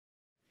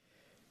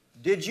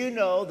Did you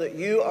know that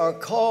you are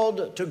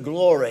called to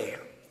glory?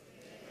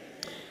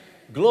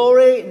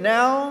 Glory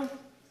now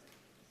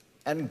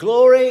and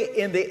glory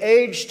in the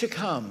age to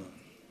come.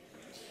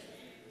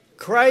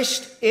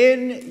 Christ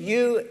in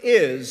you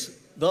is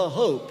the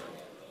hope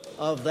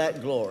of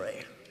that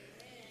glory.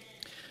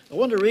 I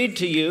want to read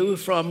to you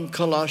from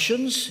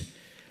Colossians,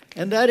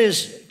 and that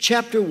is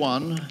chapter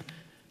 1,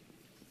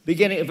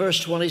 beginning at verse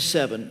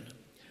 27.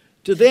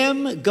 To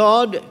them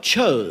God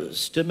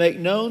chose to make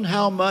known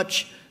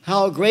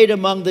how great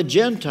among the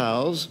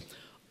Gentiles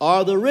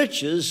are the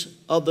riches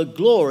of the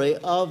glory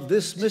of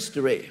this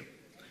mystery,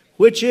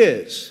 which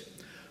is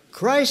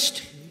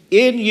Christ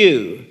in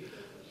you,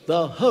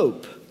 the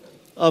hope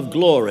of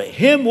glory.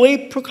 Him we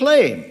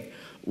proclaim,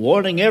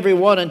 warning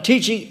everyone and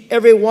teaching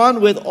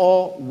everyone with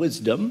all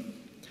wisdom,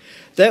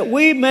 that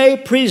we may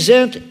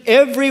present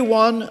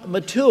everyone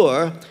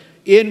mature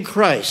in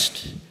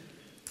Christ.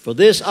 For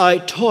this I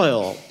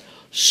toil,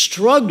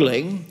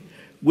 struggling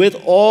with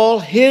all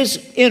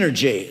his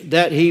energy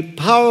that he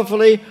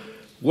powerfully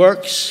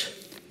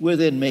works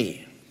within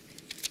me.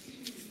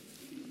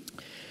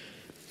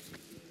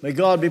 May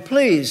God be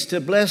pleased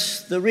to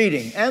bless the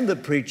reading and the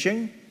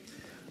preaching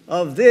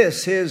of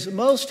this, his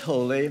most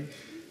holy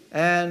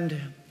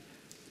and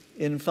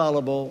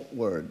infallible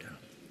word.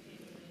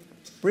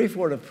 Brief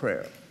word of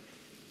prayer.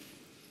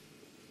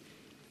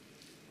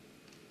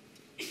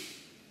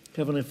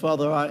 Heavenly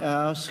Father, I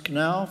ask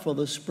now for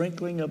the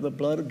sprinkling of the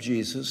blood of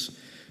Jesus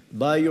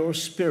by your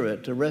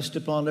Spirit to rest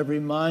upon every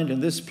mind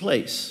in this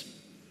place,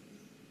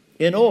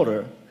 in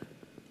order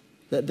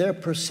that their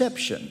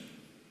perception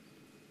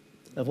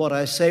of what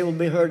I say will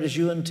be heard as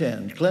you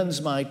intend.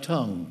 Cleanse my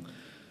tongue,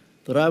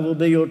 that I will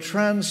be your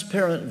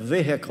transparent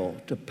vehicle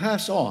to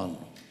pass on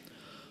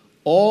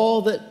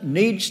all that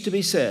needs to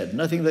be said,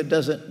 nothing that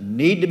doesn't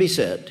need to be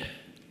said.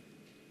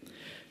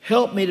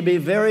 Help me to be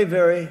very,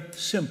 very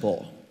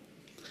simple,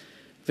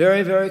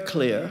 very, very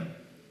clear,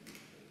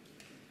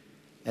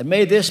 and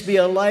may this be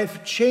a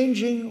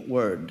life-changing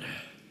word,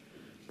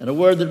 and a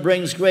word that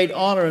brings great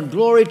honor and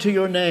glory to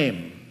your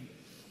name.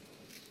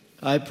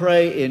 I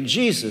pray in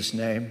Jesus'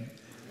 name,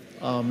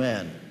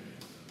 amen.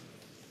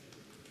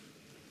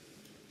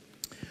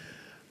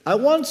 I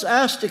once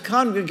asked a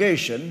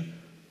congregation,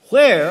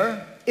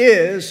 where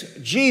is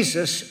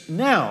Jesus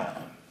now?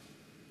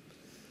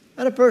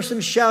 And a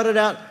person shouted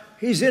out,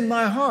 he's in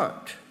my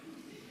heart.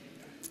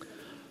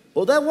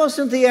 Well, that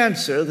wasn't the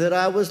answer that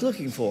I was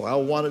looking for. I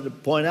wanted to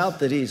point out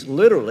that he's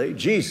literally,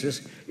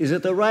 Jesus, is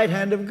at the right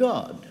hand of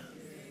God.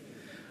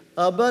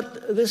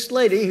 But this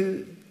lady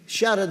who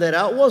shouted that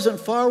out wasn't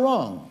far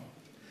wrong,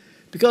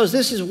 because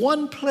this is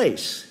one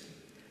place,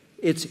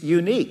 it's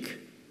unique,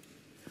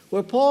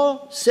 where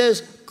Paul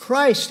says,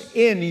 Christ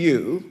in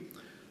you,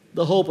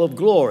 the hope of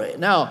glory.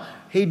 Now,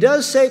 he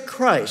does say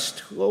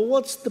Christ. Well,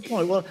 what's the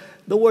point? Well,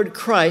 the word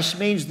Christ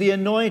means the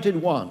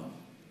anointed one.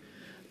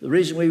 The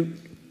reason we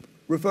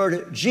refer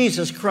to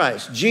Jesus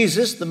Christ.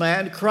 Jesus, the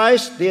man,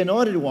 Christ, the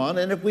anointed one.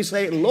 And if we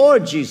say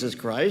Lord Jesus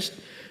Christ,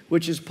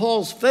 which is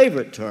Paul's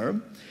favorite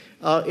term,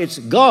 it's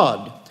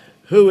God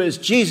who is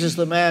Jesus,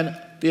 the man,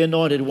 the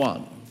anointed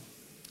one.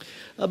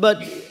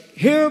 But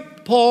here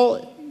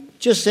Paul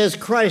just says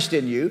Christ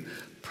in you,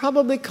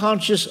 probably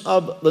conscious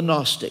of the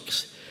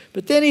Gnostics.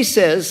 But then he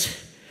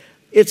says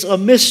it's a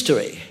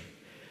mystery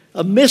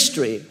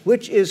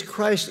which is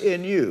Christ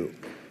in you.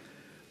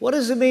 What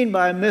does it mean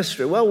by a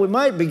mystery? Well, we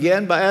might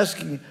begin by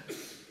asking,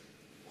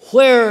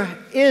 where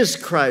is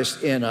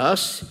Christ in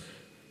us?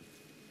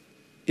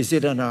 Is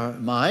it in our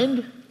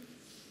mind?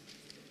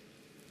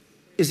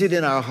 Is it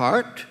in our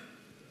heart?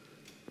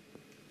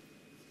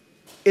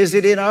 Is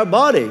it in our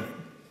body?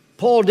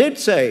 Paul did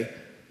say,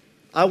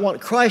 I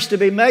want Christ to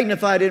be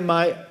magnified in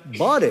my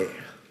body.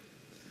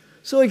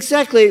 So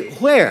exactly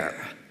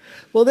where?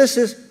 Well, this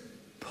is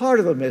part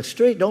of a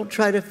mystery. Don't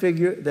try to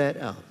figure that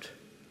out.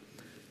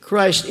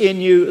 Christ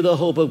in you, the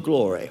hope of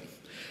glory.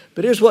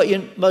 But here's what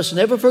you must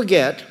never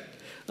forget.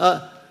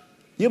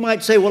 You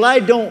might say, well, I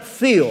don't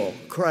feel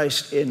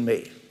Christ in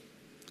me.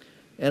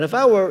 And if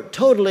I were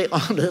totally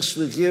honest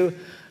with you,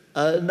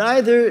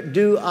 neither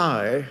do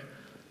I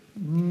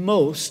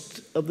most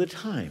of the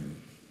time.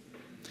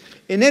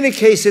 In any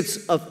case,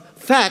 it's a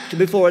fact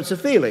before it's a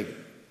feeling.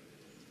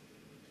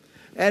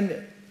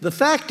 And the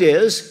fact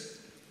is,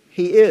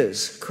 he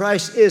is.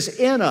 Christ is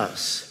in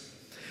us.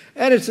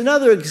 And it's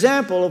another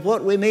example of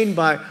what we mean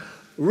by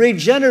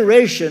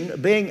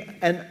regeneration being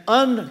an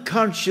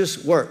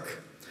unconscious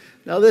work.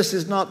 Now, this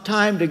is not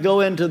time to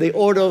go into the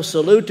Ordo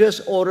Salutis,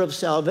 order of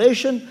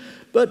salvation,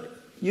 but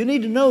you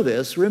need to know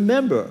this.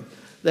 Remember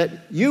that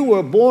you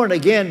were born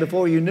again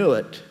before you knew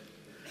it.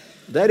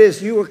 That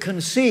is, you were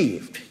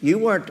conceived. You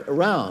weren't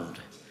around.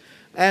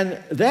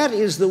 And that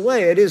is the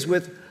way it is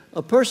with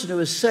a person who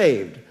is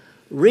saved.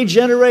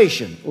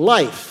 Regeneration,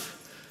 life,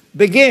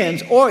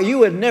 begins, or you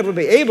would never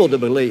be able to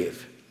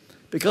believe,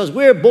 because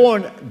we're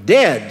born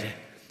dead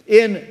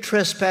in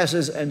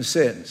trespasses and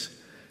sins.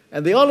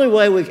 And the only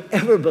way we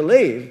ever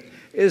believe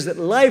is that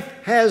life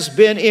has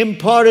been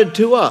imparted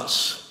to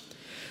us.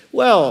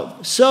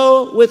 Well,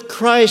 so with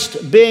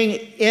Christ being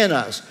in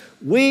us,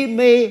 we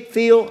may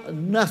feel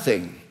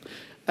nothing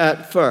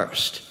at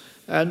first.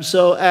 And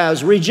so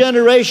as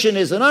regeneration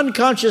is an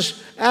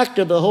unconscious act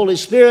of the Holy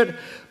Spirit,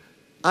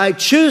 I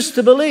choose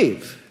to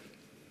believe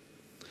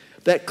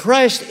that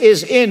Christ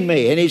is in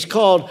me, and he's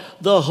called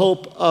the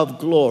hope of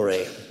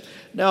glory.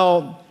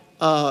 Now,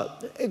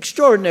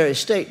 extraordinary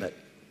statement.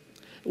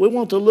 We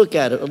want to look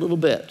at it a little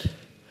bit.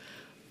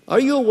 Are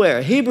you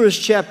aware? Hebrews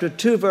chapter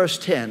 2, verse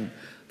 10,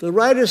 the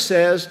writer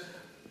says,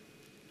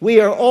 we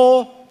are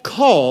all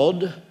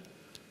called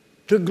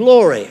to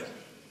glory.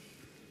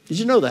 Did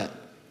you know that?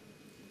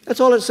 That's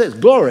all it says,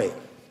 glory.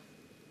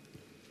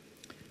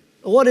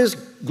 What is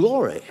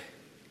glory?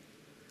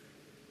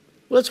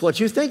 Well, it's what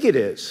you think it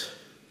is.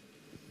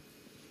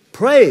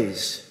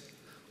 Praise,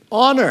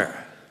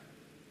 honor,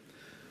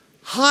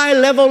 high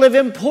level of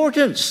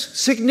importance,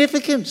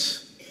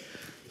 significance,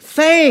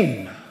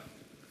 fame.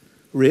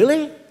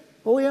 Really?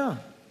 Oh, yeah.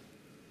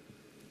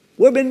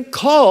 We've been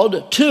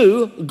called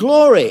to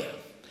glory.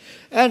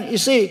 And you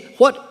see,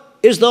 what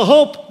is the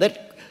hope?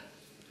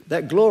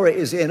 That glory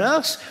is in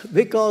us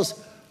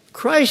because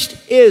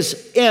Christ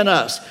is in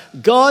us.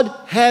 God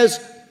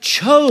has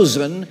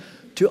chosen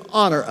to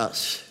honor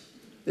us.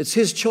 It's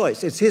his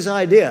choice. It's his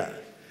idea.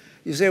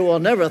 You say, well, I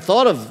never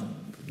thought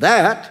of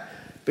that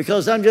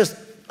because I'm just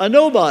a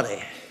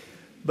nobody.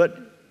 But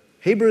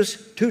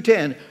Hebrews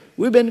 2:10,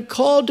 we've been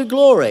called to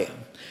glory.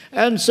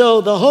 And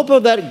so the hope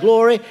of that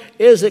glory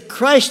is that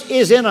Christ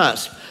is in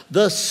us,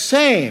 the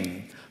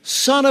same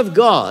Son of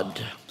God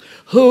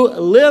who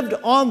lived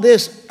on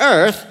this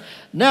earth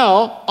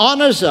now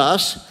honors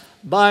us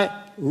by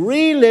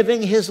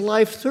reliving his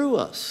life through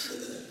us.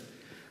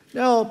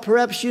 Now,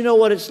 perhaps you know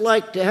what it's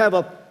like to have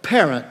a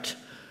parent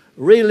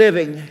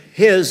reliving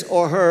his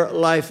or her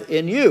life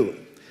in you.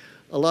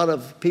 A lot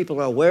of people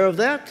are aware of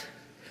that.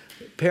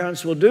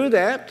 Parents will do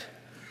that.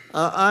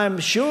 I'm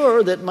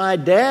sure that my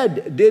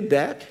dad did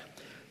that.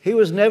 He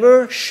was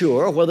never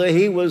sure whether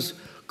he was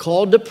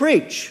called to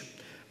preach,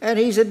 and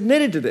he's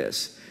admitted to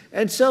this.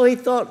 And so he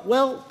thought,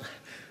 well,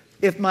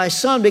 if my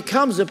son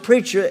becomes a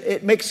preacher,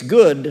 it makes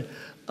good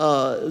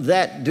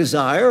that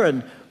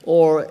desire,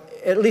 or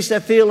at least I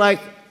feel like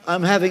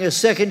I'm having a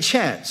second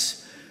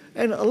chance.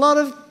 And a lot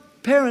of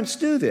parents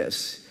do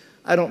this.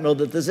 I don't know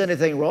that there's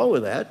anything wrong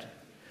with that.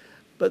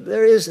 But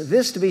there is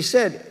this to be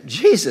said.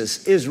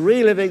 Jesus is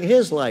reliving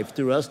his life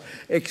through us,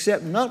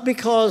 except not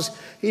because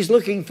he's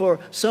looking for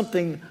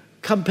something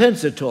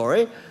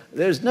compensatory.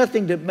 There's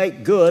nothing to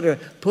make good or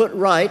put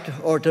right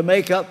or to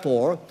make up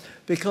for,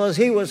 because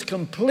he was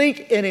complete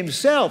in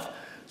himself.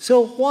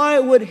 So why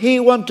would he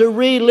want to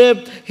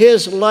relive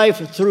his life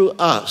through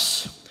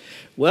us?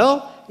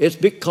 Well, it's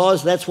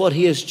because that's what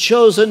he has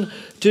chosen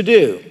to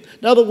do.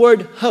 Now, the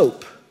word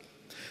hope,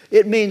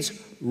 it means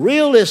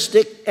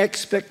realistic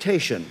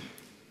expectation.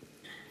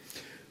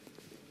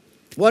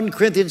 1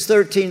 Corinthians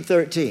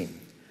 13:13.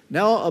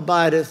 Now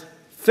abideth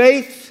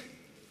faith,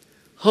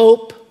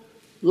 hope,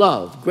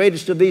 love.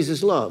 Greatest of these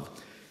is love.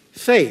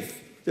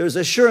 Faith, there's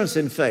assurance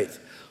in faith.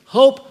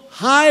 Hope,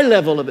 high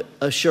level of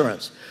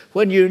assurance.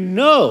 When you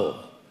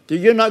know that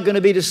you're not going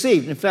to be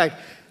deceived. In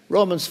fact,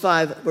 Romans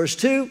 5 verse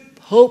 2,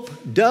 hope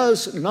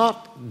does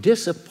not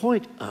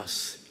disappoint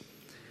us.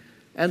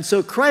 And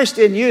so Christ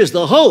in you is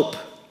the hope.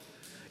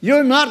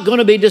 You're not going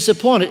to be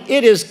disappointed.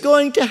 It is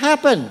going to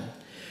happen.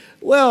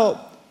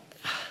 Well,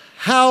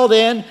 how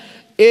then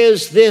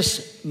is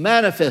this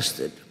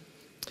manifested?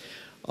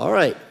 All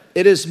right.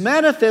 It is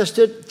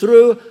manifested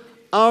through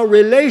our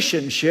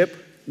relationship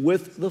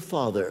with the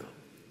Father.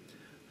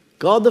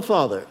 God the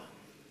Father.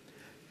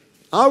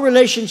 Our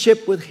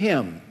relationship with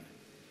him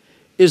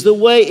is the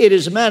way it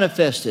is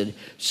manifested.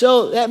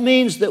 So that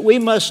means that we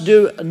must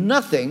do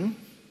nothing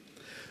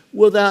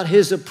without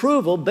his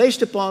approval,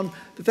 based upon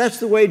that that's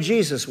the way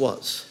Jesus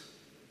was.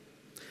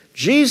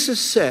 Jesus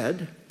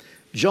said,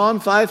 John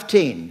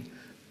 15,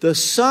 the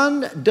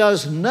Son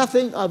does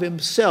nothing of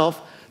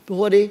himself but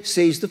what he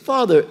sees the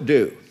Father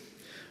do.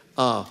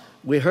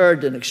 We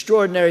heard an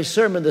extraordinary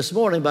sermon this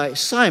morning by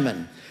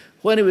Simon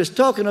when he was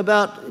talking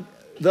about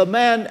the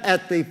man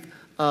at the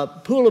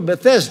pool of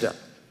Bethesda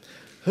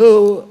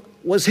who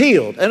was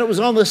healed, and it was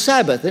on the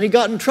Sabbath, and he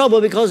got in trouble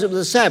because it was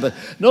the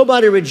Sabbath.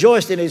 Nobody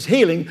rejoiced in his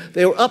healing.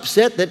 They were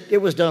upset that it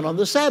was done on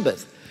the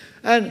Sabbath.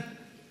 And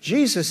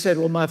Jesus said,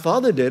 well, my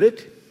Father did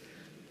it.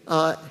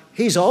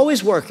 He's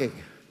always working,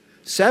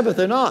 Sabbath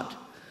or not.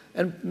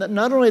 And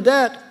not only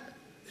that,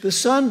 the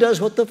Son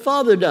does what the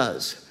Father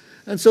does.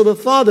 And so the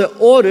Father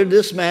ordered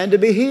this man to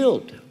be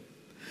healed.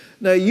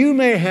 Now, you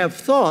may have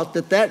thought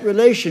that that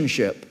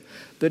relationship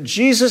that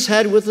Jesus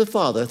had with the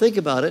Father, think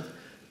about it,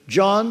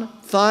 John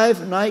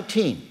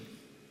 5:19.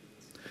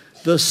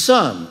 The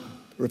Son,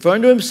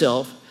 referring to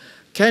himself,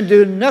 can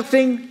do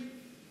nothing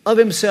of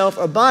himself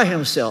or by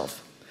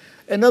himself.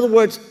 In other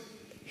words,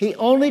 he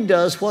only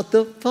does what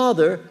the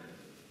Father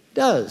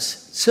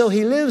does. So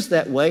he lives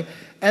that way,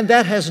 and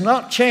that has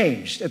not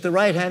changed at the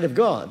right hand of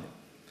God.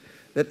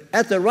 That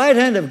at the right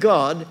hand of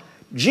God,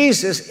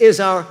 Jesus is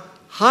our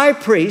high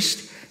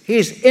priest.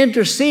 He's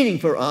interceding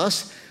for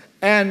us.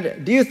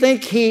 And do you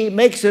think he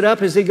makes it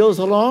up as he goes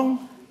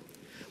along?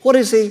 What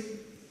is he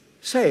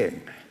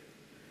saying?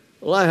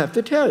 Well, I have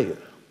to tell you.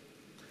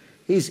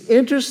 He's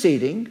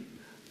interceding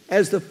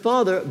as the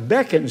Father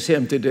beckons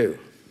him to do.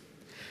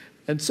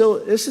 And so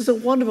this is a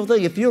wonderful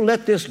thing. If you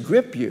let this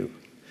grip you,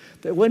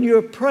 that when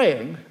you're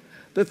praying,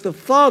 that the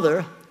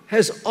Father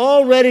has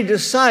already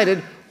decided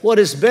what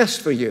is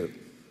best for you.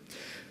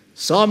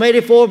 Psalm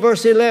 84,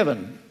 verse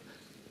 11.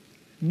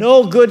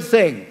 No good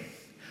thing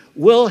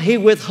will he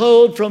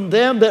withhold from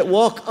them that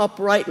walk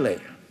uprightly.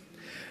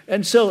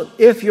 And so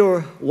if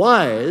you're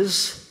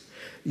wise,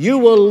 you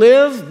will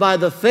live by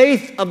the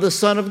faith of the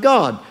Son of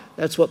God.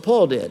 That's what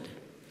Paul did.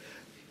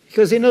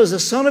 Because he knows the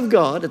Son of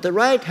God at the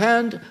right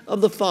hand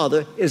of the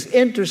Father is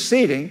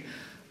interceding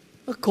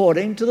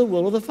according to the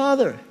will of the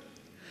Father.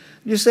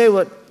 You say,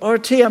 well,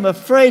 R.T., I'm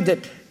afraid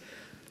that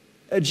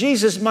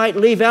Jesus might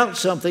leave out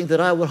something that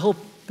I would hope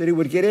that he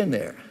would get in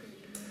there.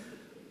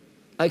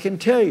 I can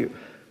tell you,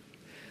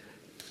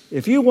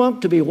 if you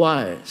want to be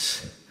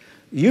wise,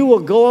 you will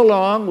go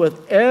along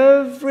with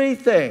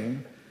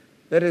everything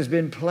that has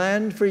been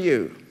planned for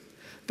you.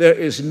 There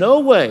is no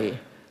way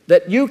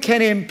that you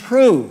can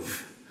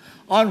improve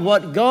on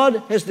what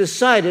God has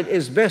decided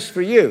is best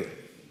for you.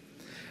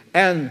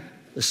 And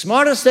the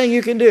smartest thing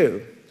you can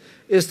do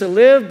is to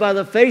live by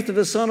the faith of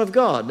the Son of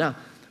God. Now,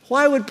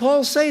 why would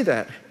Paul say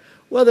that?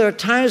 Well, there are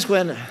times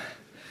when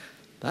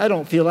I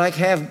don't feel like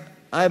I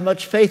have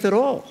much faith at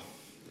all.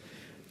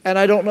 And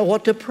I don't know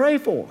what to pray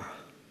for.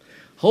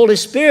 Holy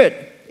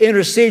Spirit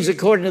intercedes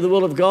according to the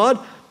will of God,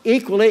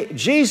 equally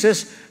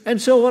Jesus.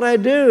 And so what I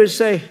do is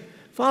say,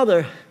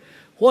 Father,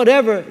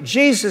 whatever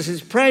Jesus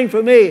is praying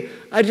for me,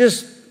 I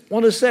just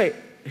want to say,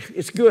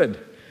 it's good.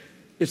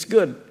 It's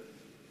good.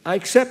 I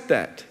accept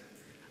that.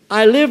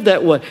 I live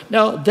that way.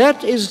 Now,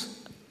 that is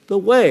the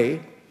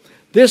way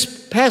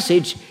this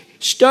passage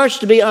starts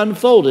to be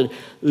unfolded,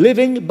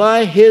 living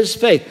by his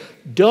faith.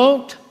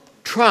 Don't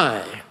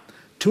try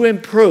to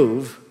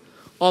improve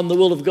on the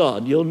will of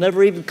God. You'll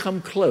never even come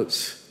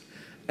close.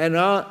 And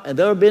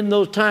there have been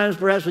those times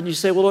perhaps when you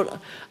say, well, Lord,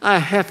 I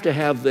have to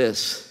have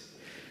this.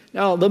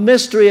 Now, the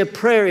mystery of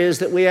prayer is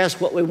that we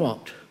ask what we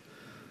want.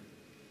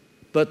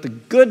 But the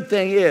good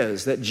thing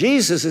is that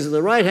Jesus is at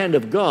the right hand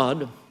of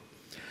God,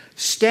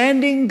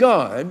 standing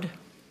guard,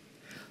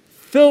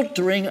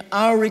 filtering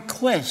our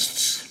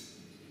requests,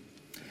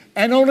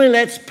 and only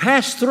lets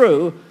pass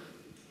through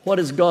what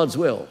is God's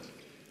will.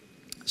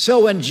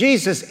 So when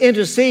Jesus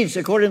intercedes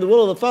according to the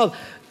will of the Father,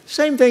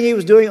 same thing he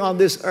was doing on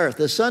this earth.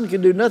 The Son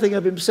can do nothing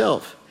of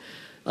himself.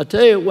 I'll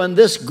tell you, when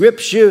this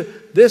grips you,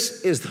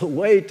 this is the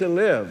way to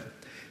live.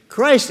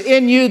 Christ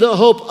in you, the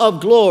hope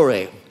of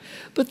glory.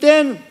 But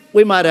then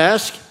we might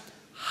ask,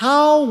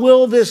 how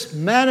will this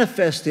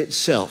manifest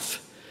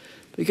itself?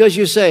 Because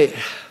you say,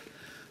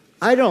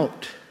 I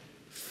don't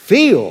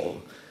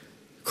feel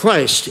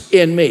Christ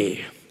in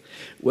me.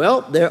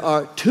 Well, there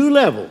are two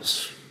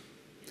levels.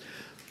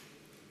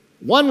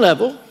 One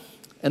level,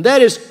 and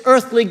that is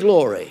earthly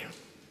glory.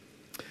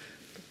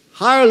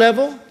 Higher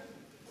level,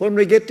 when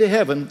we get to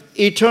heaven,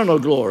 eternal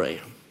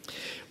glory.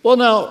 Well,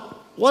 now,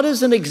 what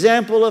is an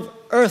example of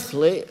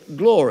earthly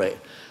glory?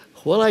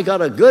 Well, I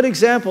got a good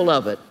example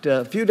of it.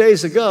 A few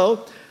days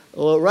ago,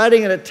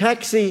 riding in a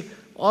taxi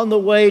on the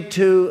way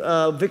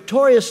to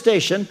Victoria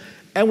Station,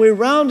 and we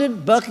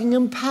rounded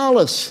Buckingham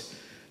Palace.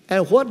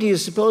 And what do you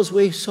suppose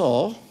we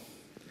saw?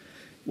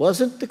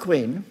 Wasn't the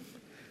Queen.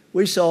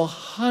 We saw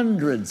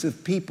hundreds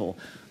of people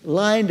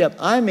lined up.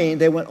 I mean,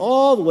 they went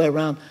all the way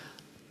around,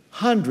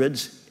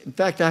 hundreds. In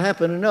fact, I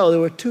happen to know there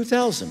were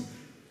 2,000.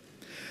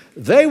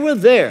 They were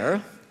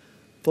there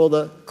for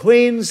the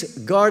Queen's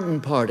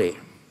garden party.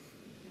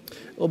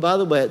 Oh, by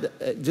the way,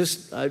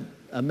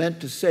 I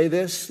meant to say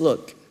this.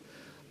 Look,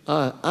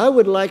 I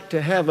would like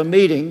to have a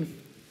meeting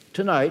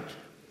tonight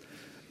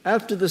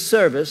after the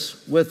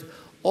service with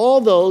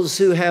all those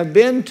who have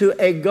been to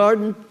a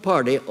garden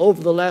party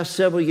over the last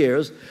several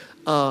years.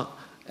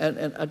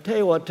 And I tell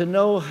you what, to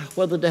know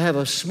whether to have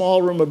a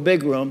small room or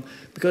big room,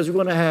 because we're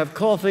going to have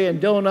coffee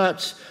and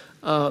donuts.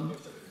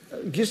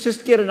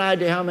 Just get an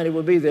idea how many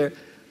will be there.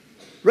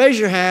 Raise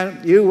your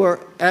hand. You were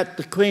at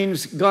the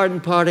Queen's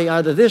garden party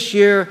either this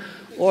year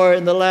or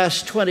in the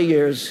last 20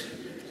 years.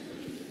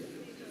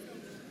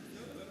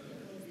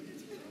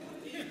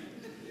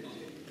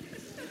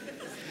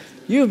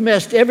 You've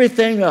messed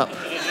everything up.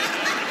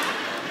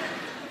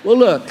 Well,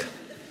 look,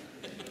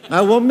 I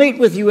will meet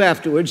with you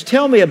afterwards.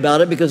 Tell me about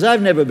it, because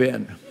I've never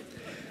been.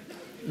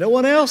 No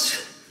one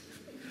else?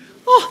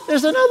 Oh,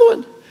 there's another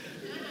one.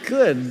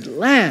 Good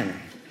land.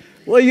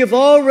 Well, you've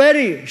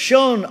already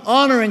shown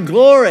honor and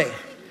glory.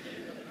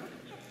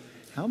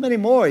 How many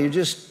more? You're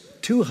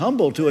just too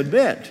humble to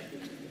admit.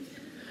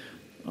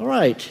 All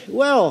right.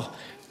 Well,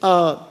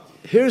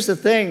 here's the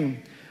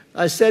thing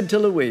I said to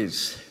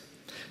Louise.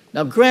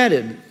 Now,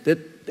 granted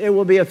that there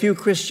will be a few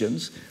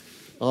Christians,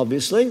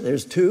 obviously,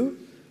 there's two.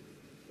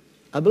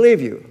 I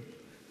believe you.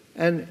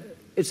 And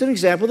it's an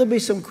example, there'll be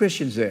some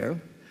Christians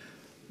there.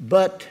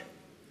 But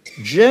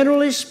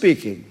generally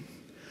speaking,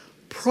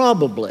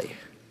 probably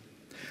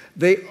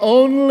the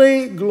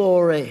only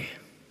glory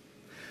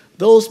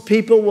those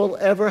people will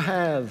ever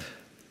have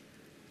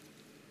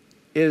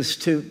is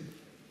to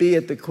be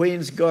at the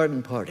Queen's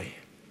garden party.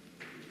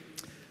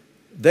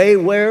 They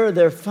wear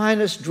their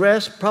finest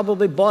dress,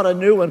 probably bought a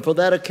new one for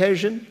that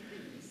occasion.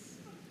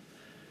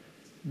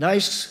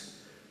 Nice,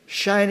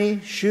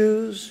 shiny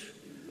shoes,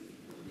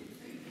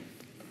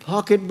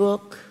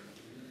 pocketbook,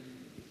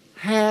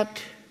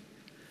 hat,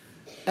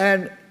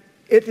 and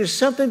it is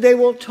something they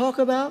will talk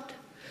about.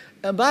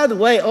 And by the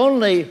way,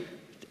 only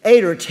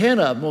 8 or 10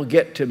 of them will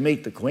get to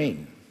meet the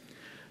Queen.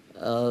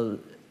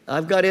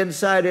 I've got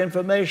inside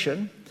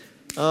information.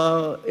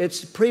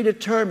 It's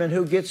predetermined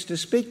who gets to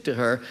speak to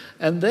her,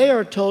 and they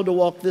are told to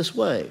walk this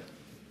way.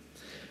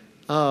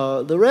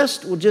 The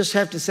rest will just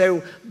have to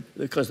say,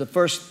 because the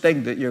first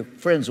thing that your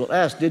friends will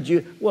ask, did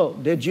you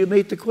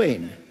meet the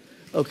Queen?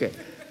 Okay.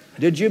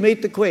 Did you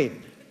meet the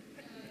Queen?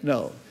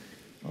 No.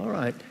 All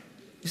right.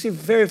 You see,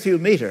 very few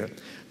meet her.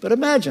 But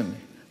imagine,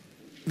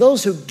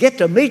 those who get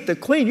to meet the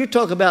Queen, you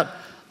talk about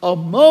a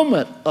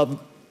moment of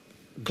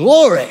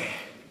glory.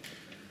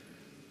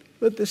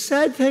 But the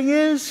sad thing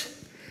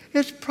is,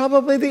 it's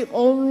probably the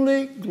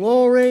only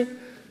glory,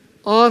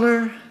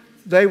 honor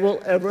they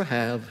will ever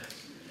have.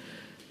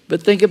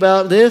 But think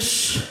about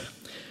this.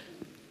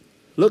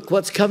 Look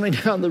what's coming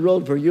down the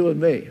road for you and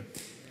me.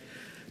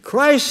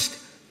 Christ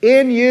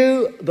in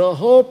you, the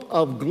hope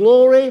of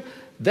glory,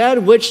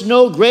 that which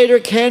no greater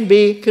can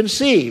be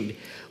conceived.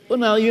 Well,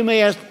 now you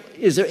may ask,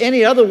 is there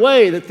any other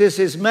way that this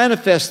is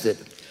manifested?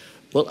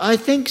 Well, I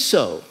think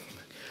so.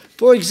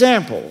 For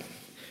example,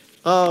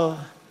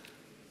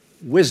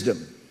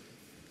 wisdom.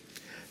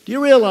 Do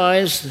you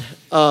realize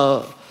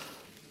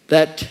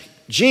that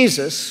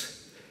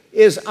Jesus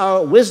is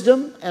our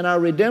wisdom and our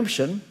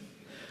redemption?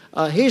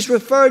 He's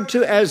referred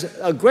to as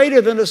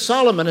greater than a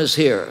Solomon is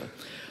here.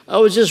 I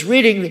was just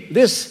reading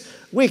this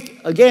week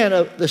again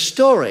of the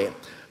story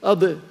of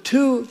the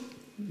 2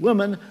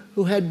 women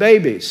who had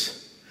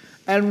babies,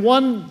 and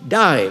one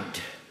died.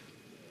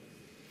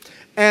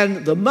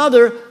 And the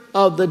mother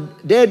of the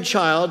dead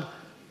child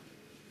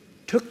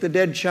took the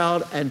dead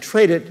child and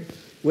traded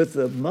with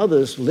the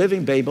mother's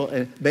living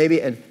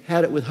baby and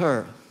had it with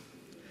her.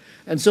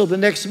 And so the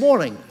next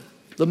morning,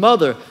 the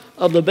mother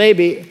of the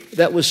baby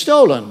that was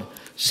stolen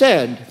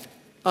said,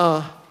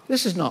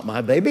 this is not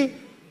my baby.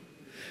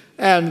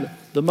 And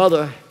the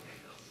mother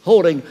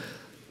holding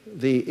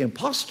the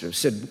imposter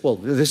said, well,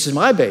 this is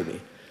my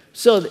baby.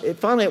 So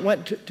finally it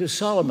went to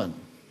Solomon.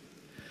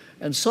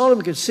 And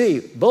Solomon could see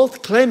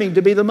both claiming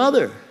to be the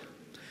mother.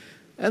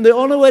 And the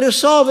only way to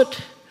solve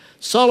it,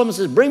 Solomon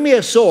says, bring me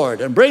a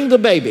sword and bring the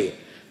baby.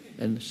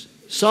 And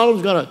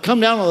Solomon's going to come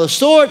down on the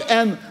sword,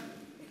 and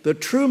the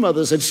true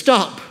mother said,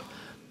 stop,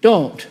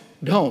 don't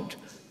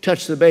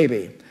touch the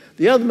baby.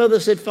 The other mother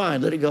said,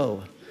 fine, let it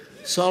go.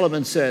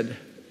 Solomon said,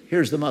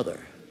 here's the mother.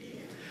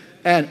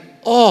 And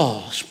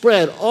awe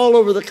spread all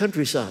over the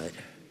countryside.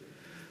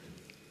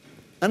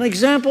 An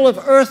example of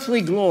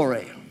earthly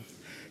glory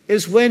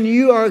is when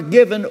you are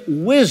given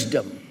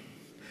wisdom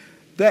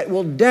that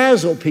will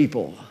dazzle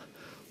people.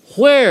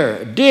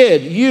 Where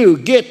did you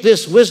get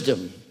this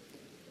wisdom?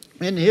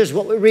 And here's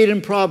what we read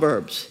in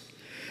Proverbs.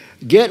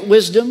 Get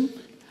wisdom,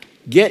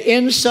 get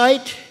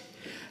insight,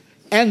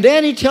 and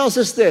then he tells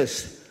us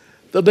this.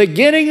 The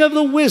beginning of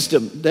the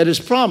wisdom that is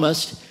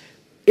promised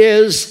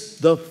is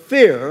the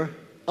fear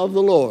of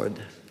the Lord.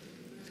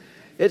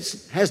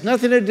 It has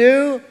nothing to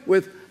do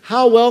with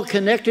how well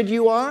connected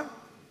you are,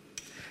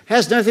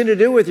 has nothing to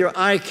do with your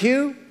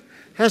IQ,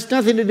 has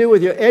nothing to do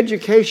with your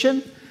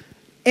education.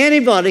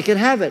 Anybody can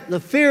have it, the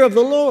fear of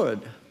the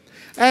Lord.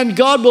 And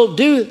God will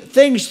do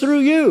things through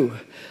you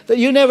that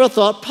you never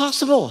thought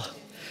possible.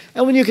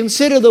 And when you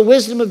consider the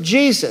wisdom of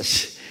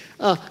Jesus,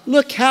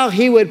 look how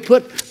he would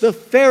put the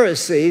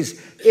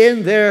Pharisees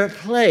in their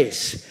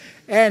place.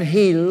 And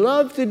he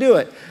loved to do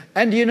it.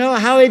 And do you know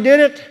how he did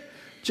it?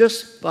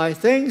 Just by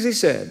things he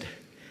said.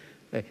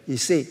 You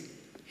see,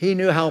 he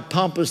knew how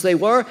pompous they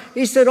were.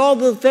 He said all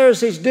the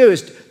Pharisees do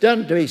is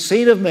done to be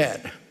seen of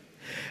men.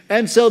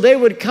 And so they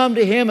would come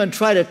to him and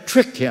try to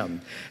trick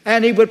him.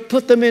 And he would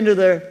put them in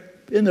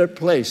their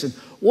place. And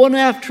one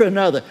after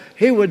another,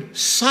 he would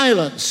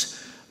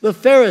silence the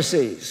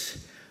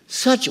Pharisees.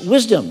 Such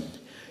wisdom.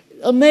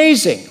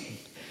 Amazing.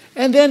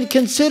 And then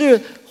consider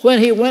when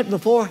he went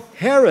before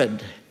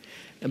Herod.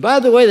 And by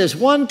the way, there's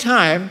one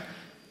time,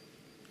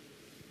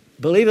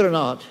 believe it or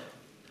not,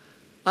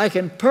 I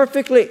can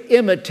perfectly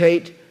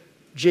imitate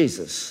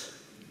Jesus.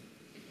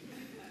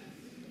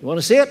 You want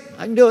to see it?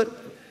 I can do it,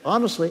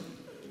 honestly.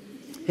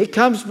 He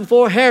comes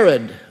before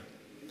Herod.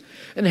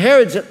 And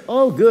Herod said,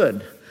 oh,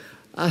 good.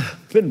 I've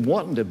been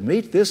wanting to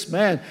meet this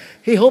man.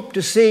 He hoped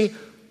to see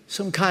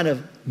some kind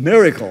of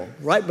miracle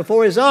right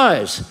before his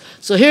eyes.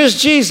 So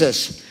here's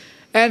Jesus.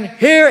 And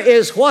here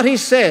is what he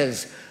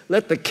says.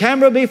 Let the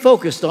camera be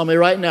focused on me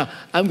right now.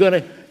 I'm going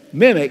to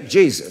mimic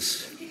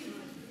Jesus.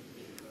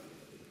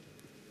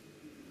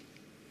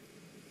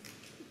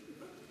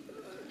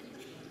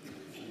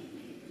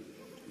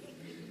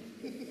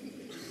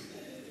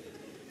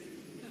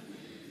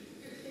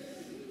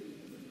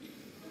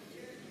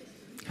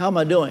 How am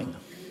I doing?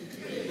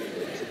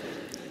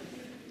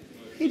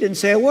 He didn't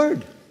say a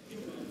word.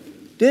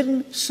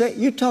 Didn't say,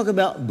 you talk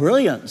about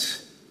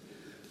brilliance.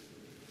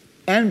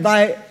 And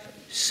by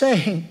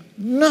saying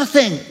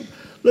nothing,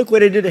 look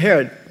what he did to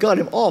Herod. Got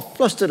him all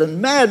flustered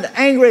and mad and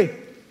angry.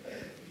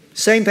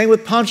 Same thing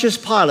with Pontius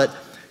Pilate.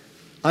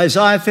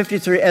 Isaiah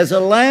 53, as a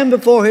lamb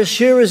before his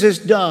shearers is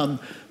dumb,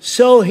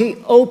 so he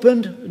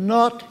opened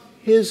not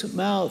his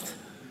mouth.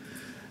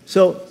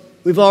 So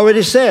we've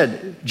already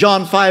said,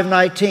 John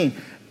 5:19,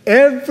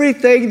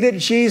 everything that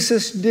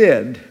Jesus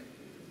did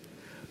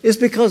is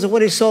because of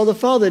what he saw the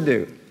Father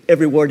do.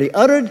 Every word he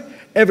uttered,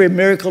 every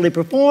miracle he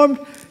performed,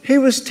 he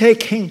was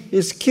taking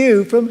his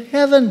cue from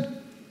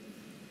heaven.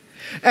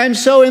 And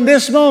so in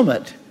this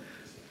moment,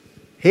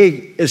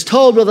 he is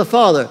told by the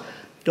Father,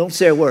 don't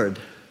say a word.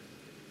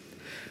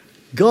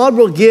 God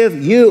will give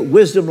you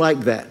wisdom like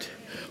that,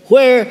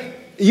 where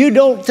you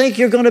don't think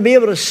you're going to be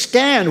able to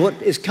stand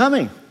what is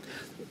coming.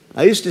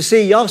 I used to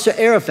see Yasser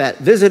Arafat,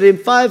 visited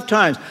him 5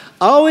 times.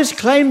 I always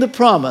claimed the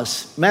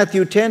promise,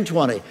 Matthew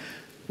 10:20.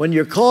 When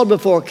you're called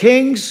before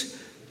kings,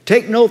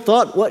 take no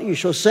thought what you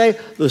shall say.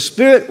 The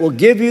Spirit will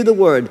give you the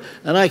word.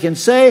 And I can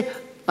say,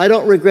 I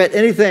don't regret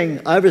anything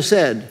I ever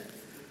said.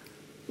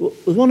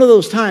 One of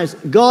those times,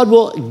 God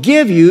will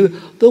give you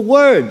the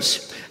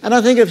words. And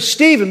I think of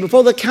Stephen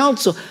before the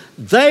council.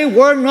 They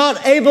were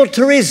not able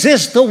to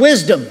resist the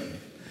wisdom.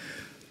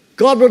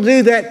 God will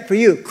do that for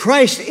you.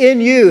 Christ in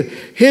you,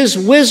 his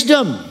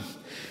wisdom.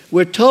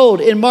 We're told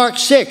in Mark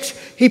 6,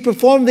 he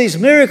performed these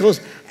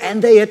miracles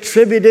and they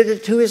attributed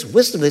it to his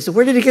wisdom. They said,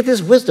 where did he get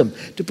this wisdom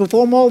to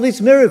perform all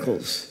these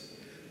miracles?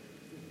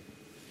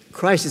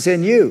 Christ is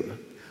in you.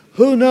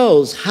 Who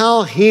knows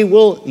how he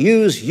will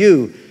use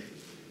you?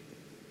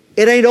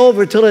 It ain't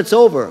over till it's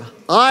over.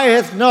 Eye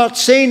hath not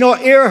seen nor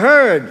ear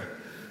heard,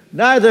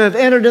 neither have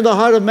entered in the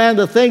heart of man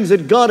the things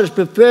that God has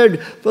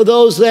prepared for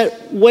those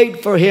that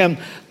wait for him,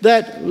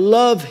 that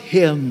love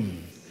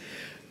him.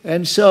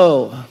 And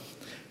so,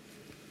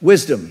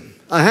 wisdom.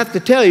 I have to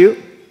tell you,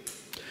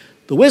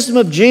 the wisdom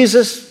of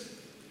Jesus,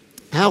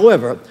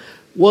 however,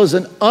 was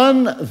an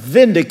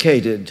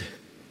unvindicated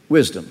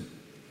wisdom.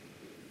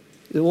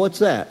 What's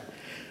that?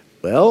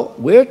 Well,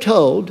 we're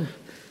told,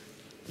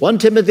 1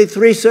 Timothy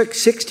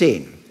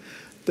 3:16,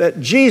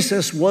 that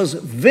Jesus was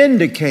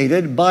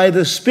vindicated by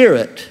the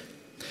Spirit.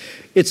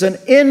 It's an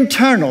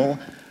internal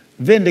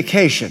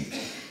vindication.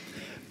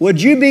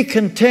 Would you be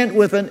content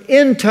with an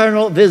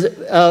internal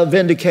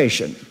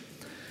vindication?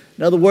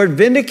 Now, the word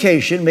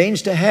vindication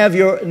means to have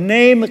your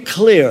name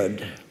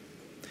cleared.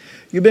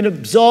 You've been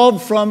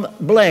absolved from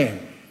blame.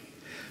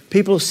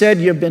 People said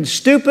you've been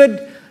stupid,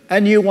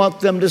 and you want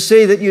them to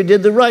see that you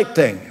did the right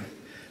thing.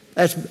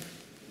 That's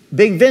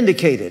being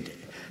vindicated.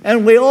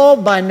 And we all,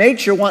 by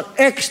nature, want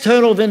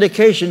external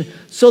vindication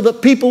so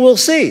that people will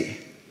see.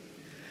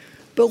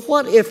 But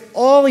what if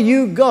all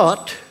you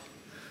got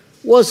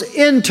was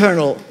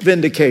internal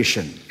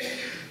vindication?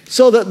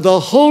 So that the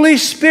Holy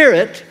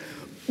Spirit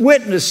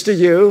witnessed to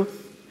you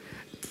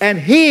and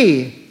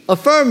he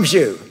affirms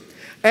you.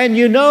 And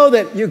you know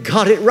that you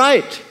got it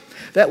right.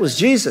 That was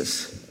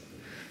Jesus.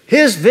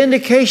 His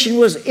vindication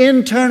was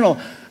internal.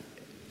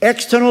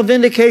 External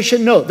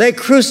vindication, no. They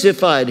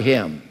crucified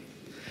him.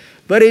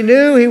 But he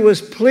knew he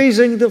was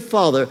pleasing the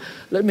Father.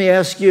 Let me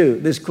ask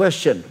you this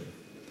question.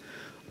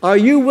 Are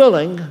you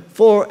willing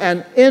for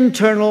an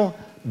internal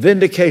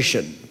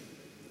vindication?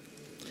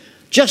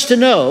 Just to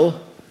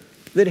know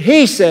that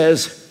he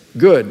says,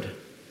 good.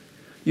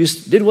 You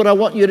did what I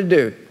want you to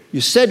do. You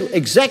said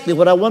exactly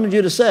what I wanted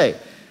you to say.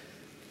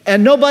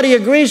 And nobody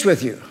agrees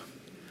with you.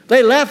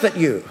 They laugh at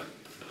you.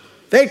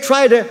 They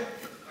try to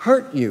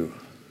hurt you.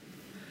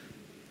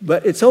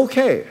 But it's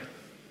okay.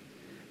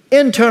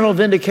 Internal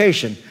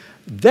vindication.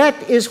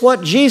 That is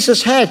what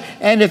Jesus had.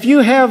 And if you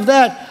have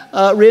that,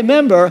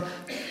 remember,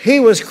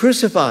 he was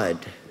crucified.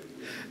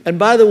 And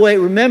by the way,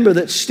 remember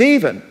that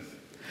Stephen,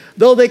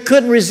 though they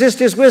couldn't resist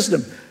his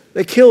wisdom,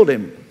 they killed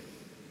him.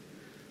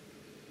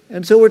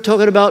 And so we're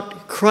talking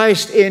about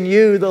Christ in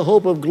you, the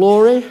hope of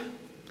glory.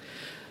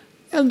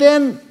 And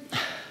then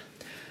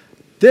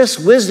this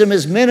wisdom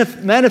is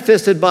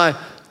manifested by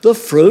the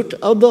fruit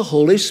of the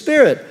Holy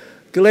Spirit.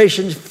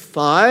 Galatians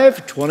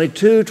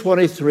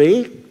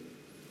 5:22-23.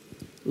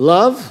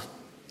 Love,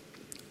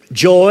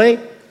 joy,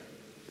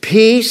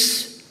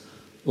 peace,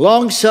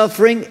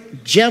 long-suffering,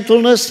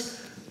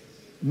 gentleness,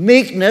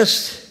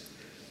 meekness.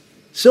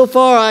 So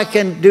far I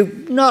can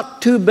do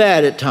not too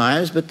bad at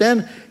times, but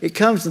then it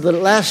comes to the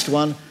last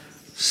one,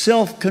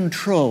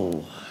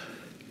 self-control.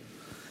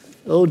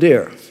 Oh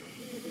dear.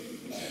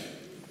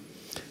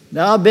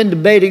 Now I've been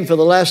debating for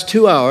the last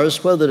 2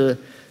 hours whether to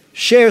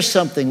share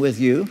something with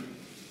you.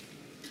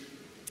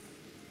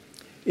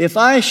 If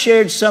I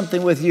shared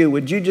something with you,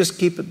 would you just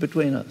keep it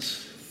between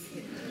us?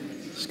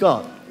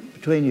 Scott,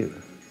 between you.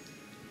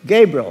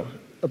 Gabriel,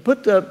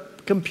 put the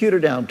computer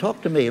down.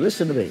 Talk to me.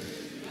 Listen to me.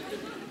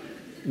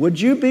 Would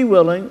you be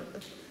willing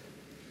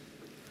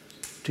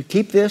to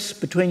keep this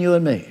between you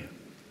and me?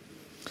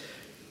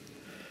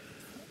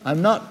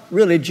 I'm not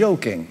really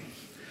joking.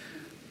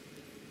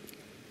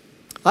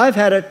 I've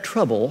had a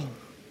trouble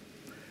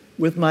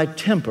with my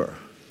temper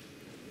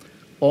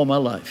all my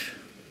life.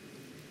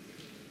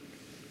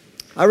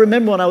 I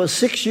remember when I was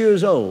 6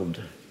 years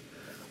old,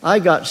 I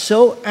got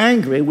so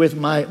angry with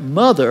my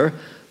mother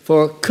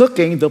for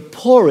cooking the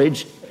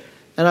porridge,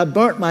 and I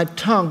burnt my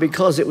tongue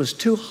because it was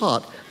too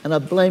hot, and I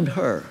blamed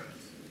her.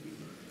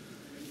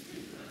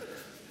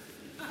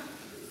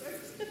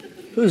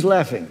 Who's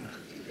laughing?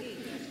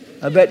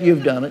 I bet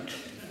you've done it.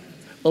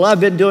 Well,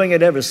 I've been doing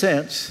it ever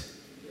since.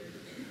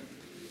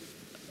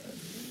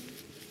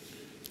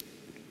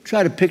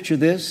 Try to picture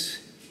this.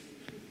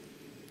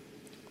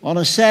 On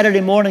a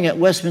Saturday morning at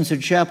Westminster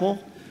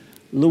Chapel,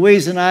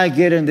 Louise and I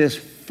get in this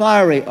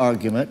fiery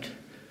argument,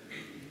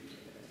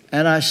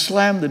 and I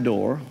slam the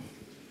door.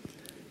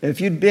 If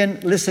you'd been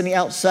listening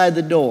outside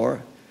the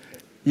door,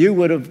 you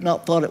would have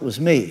not thought it was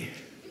me.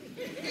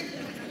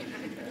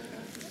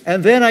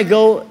 And then I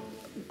go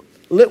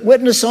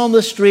witness on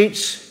the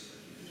streets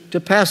to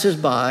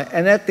passers-by,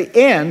 and at the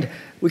end,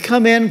 we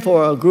come in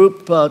for a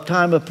group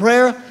time of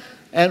prayer,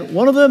 and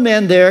one of the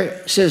men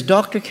there says,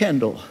 "Dr.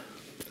 Kendall,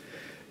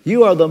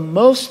 you are the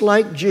most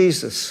like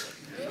Jesus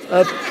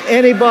of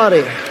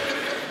anybody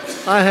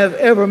I have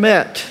ever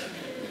met."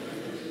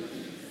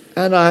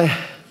 And I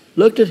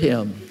looked at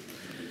him.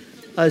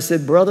 I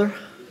said, "Brother,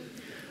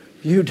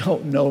 you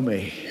don't know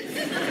me."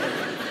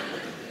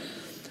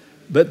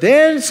 But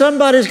then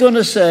somebody's going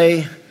to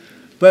say,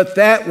 "But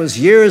that was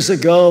years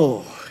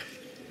ago.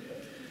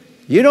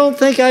 You don't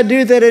think I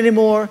do that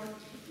anymore?"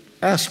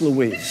 Ask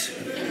Louise.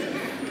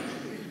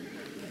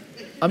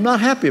 I'm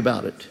not happy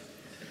about it.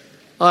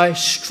 I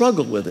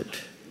struggle with it.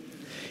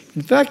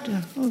 In fact,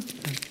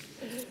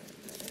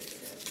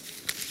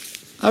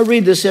 I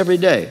read this every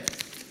day.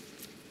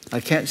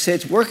 I can't say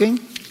it's working,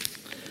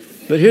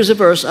 but here's a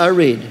verse I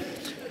read.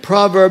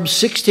 Proverbs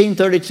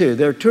 16:32.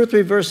 There are 2 or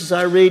 3 verses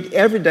I read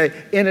every day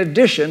in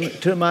addition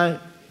to my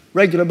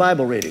regular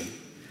Bible reading.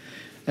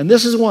 And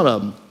this is one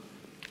of them.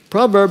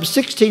 Proverbs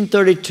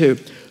 16:32.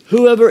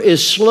 Whoever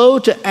is slow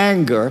to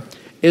anger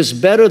is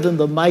better than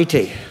the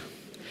mighty,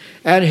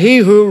 and he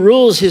who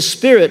rules his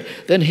spirit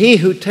than he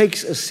who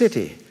takes a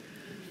city.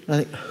 And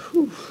I think,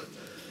 whew,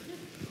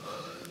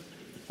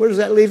 where does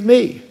that leave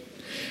me?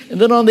 And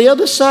then on the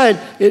other side,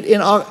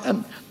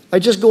 I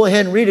just go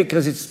ahead and read it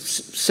because it's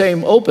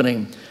same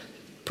opening.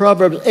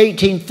 Proverbs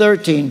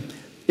 18:13.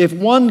 If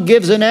one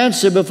gives an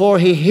answer before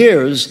he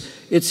hears,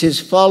 it's his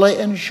folly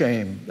and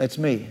shame. That's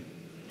me.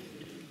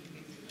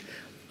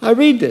 I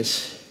read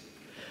this.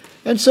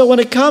 And so when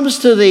it comes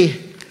to the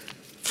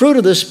fruit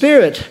of the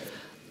Spirit,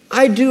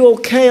 I do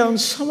okay on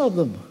some of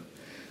them.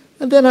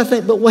 And then I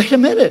think, but wait a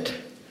minute.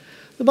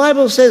 The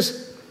Bible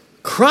says,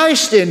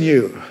 Christ in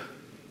you,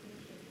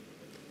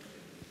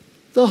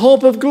 the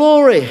hope of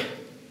glory.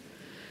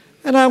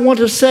 And I want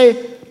to say,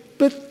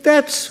 but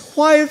that's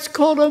why it's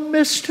called a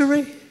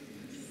mystery.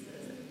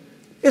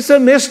 It's a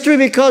mystery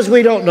because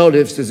we don't know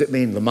this. Does it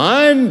mean the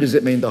mind? Does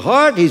it mean the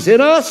heart? He's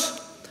in us.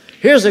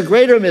 Here's a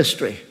greater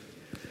mystery.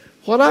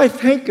 What I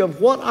think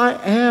of what I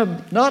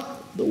am,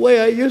 not the way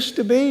I used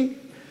to be,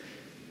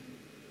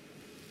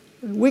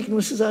 and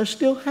weaknesses I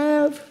still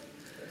have.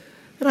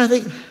 And I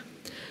think,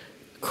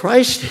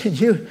 Christ in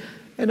you,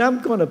 and I'm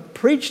going to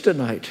preach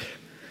tonight.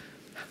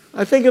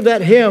 I think of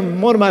that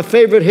hymn, one of my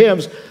favorite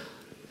hymns,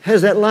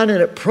 has that line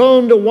in it,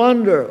 prone to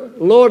wonder,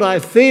 Lord, I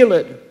feel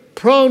it,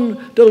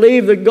 prone to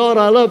leave the God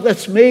I love.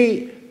 That's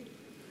me.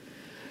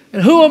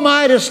 And who am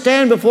I to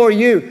stand before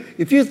you?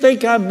 If you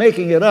think I'm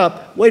making it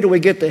up, wait till we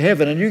get to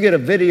heaven and you get a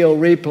video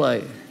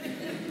replay.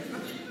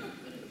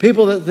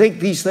 People that think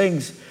these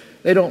things,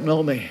 they don't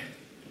know me.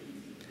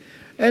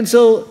 And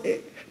so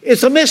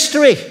it's a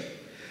mystery.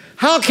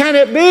 How can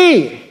it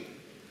be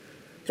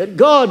that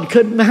God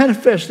could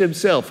manifest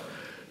himself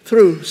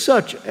through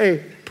such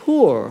a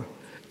poor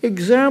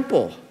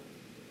example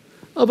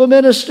of a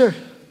minister?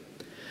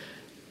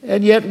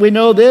 And yet we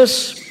know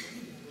this,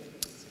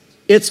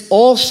 it's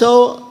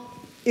also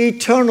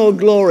eternal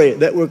glory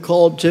that we're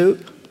called to.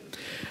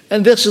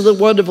 And this is the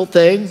wonderful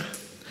thing.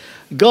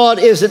 God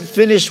isn't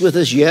finished with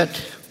us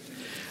yet.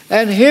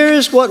 And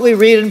here's what we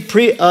read in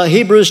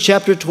Hebrews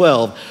chapter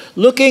 12.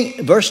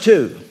 Verse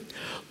 2.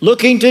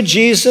 Looking to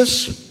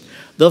Jesus,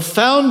 the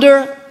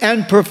founder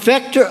and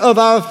perfecter of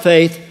our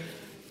faith,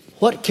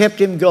 what kept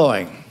him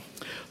going?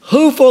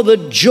 Who for the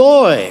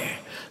joy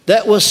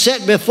that was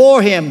set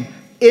before him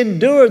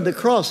endured the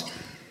cross.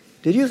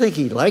 Did you think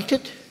he liked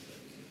it?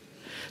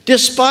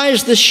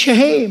 Despised the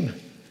shame.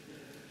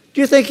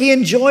 Do you think he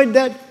enjoyed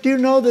that? Do you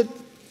know that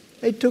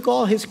they took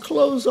all his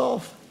clothes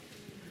off?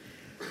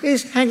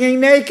 He's hanging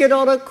naked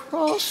on a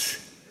cross.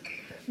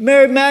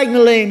 Mary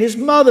Magdalene, his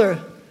mother,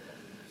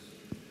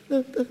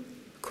 the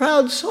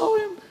crowd saw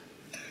him.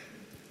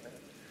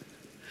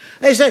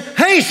 They said,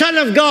 hey, Son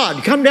of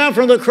God, come down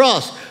from the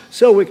cross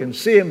so we can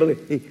see him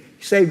believe. He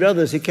saved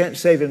others, he can't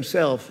save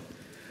himself.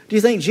 Do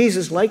you think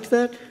Jesus liked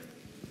that?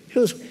 It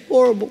was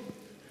horrible.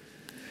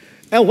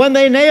 And when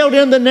they nailed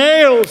in the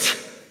nails,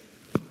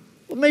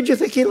 what made you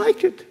think he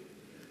liked it?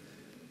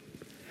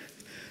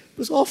 It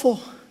was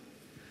awful.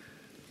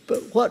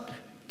 But what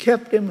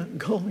kept him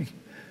going.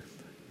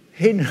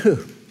 He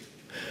knew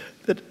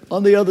that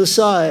on the other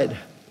side,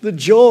 the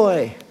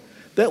joy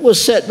that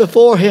was set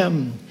before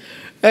him.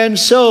 And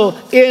so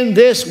in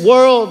this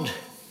world,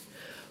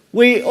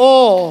 we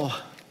all,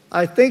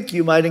 I think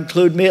you might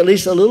include me at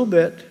least a little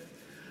bit,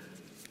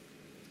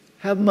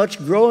 have much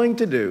growing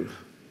to do.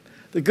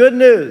 The good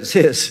news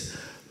is,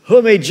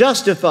 whom he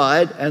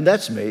justified, and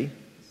that's me.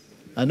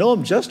 I know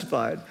I'm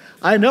justified.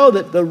 I know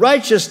that the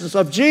righteousness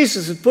of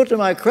Jesus is put to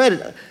my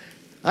credit.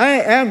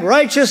 I am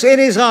righteous in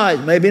his eyes.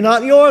 Maybe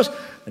not yours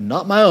and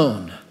not my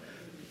own.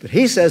 But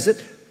he says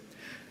it.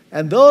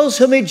 And those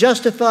whom he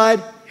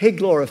justified, he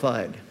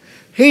glorified.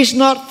 He's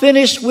not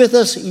finished with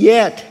us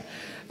yet.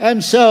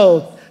 And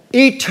so,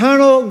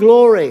 eternal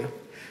glory.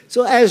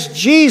 So as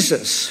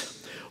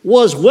Jesus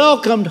was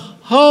welcomed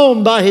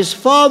home by his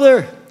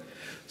Father,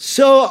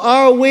 so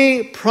are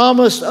we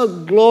promised a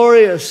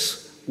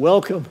glorious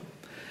welcome.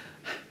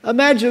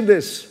 Imagine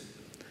this.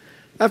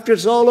 After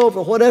it's all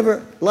over,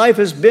 whatever life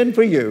has been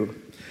for you,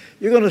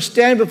 you're going to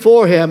stand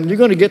before him and you're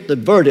going to get the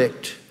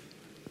verdict.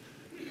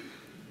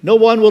 No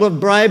one will have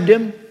bribed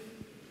him.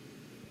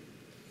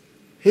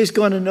 He's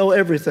going to know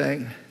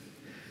everything.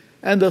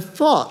 And the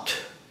thought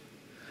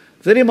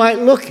that he might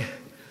look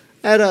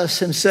at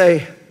us and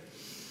say,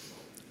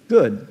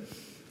 good,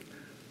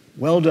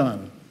 well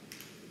done.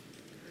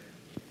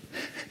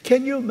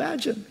 Can you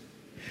imagine?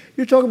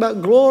 You're talking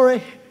about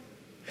glory.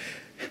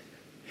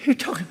 You're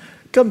talking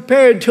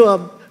compared to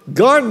a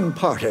garden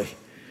party.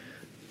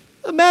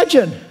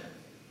 Imagine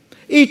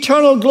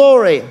eternal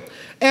glory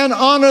and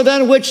honor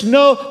than which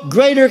no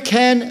greater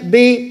can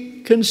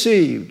be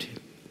conceived.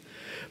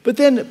 But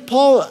then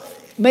Paul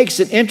makes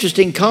an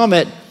interesting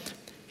comment.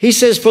 He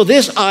says, for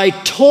this I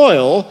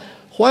toil.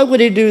 Why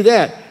would he do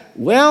that?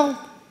 Well,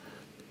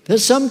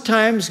 there's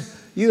sometimes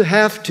you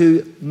have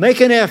to make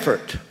an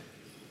effort.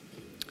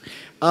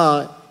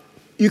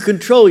 You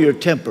control your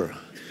temper.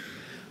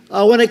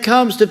 When it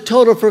comes to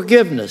total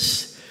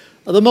forgiveness,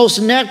 the most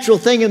natural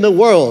thing in the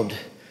world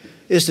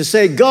is to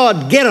say,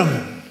 God, get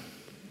him.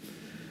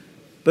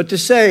 But to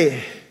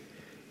say,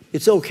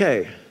 it's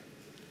okay.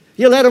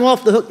 You let him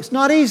off the hook. It's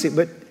not easy,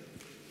 but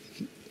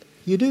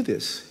you do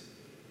this.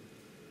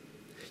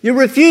 You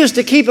refuse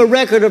to keep a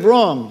record of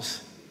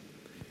wrongs.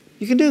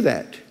 You can do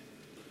that.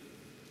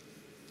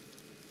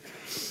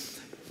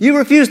 You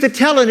refuse to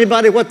tell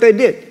anybody what they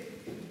did.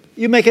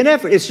 You make an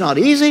effort. It's not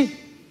easy.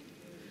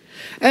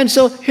 And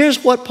so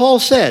here's what Paul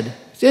said.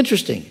 It's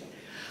interesting.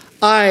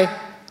 I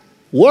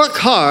work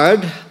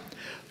hard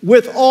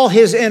with all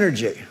his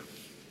energy.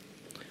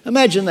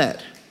 Imagine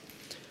that.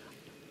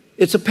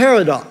 It's a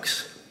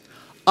paradox.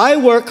 I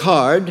work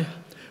hard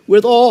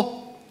with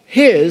all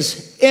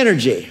his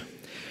energy.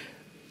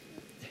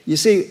 You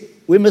see,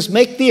 we must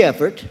make the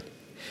effort,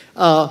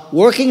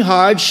 working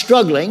hard,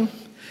 struggling,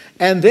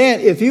 and then,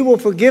 if you will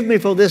forgive me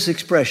for this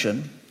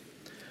expression,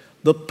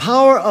 the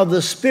power of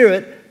the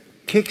Spirit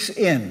kicks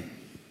in.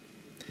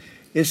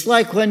 It's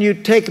like when you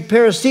take a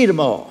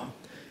paracetamol.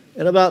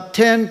 In about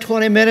 10,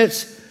 20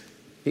 minutes,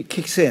 it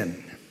kicks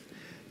in.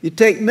 You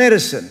take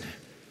medicine.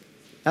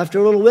 After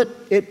a little bit,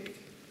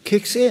 it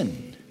kicks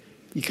in.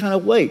 You kind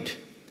of wait.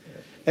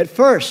 At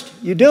first,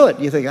 you do it.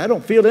 You think, I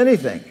don't feel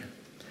anything.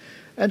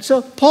 And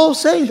so Paul's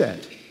saying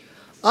that.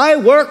 I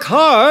work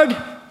hard,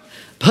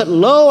 but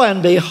lo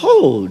and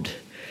behold,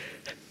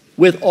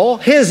 with all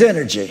his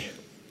energy.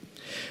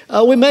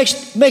 We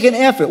make an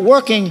effort,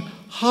 working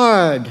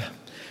hard.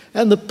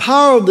 And the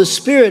power of the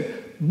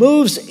Spirit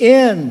moves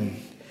in.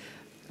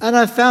 And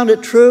I found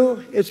it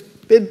true. It's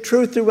been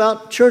true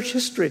throughout church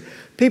history.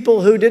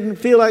 People who didn't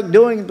feel like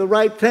doing the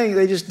right thing,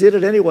 they just did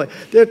it anyway.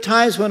 There are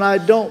times when I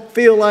don't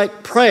feel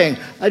like praying.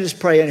 I just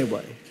pray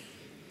anyway.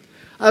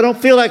 I don't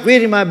feel like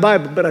reading my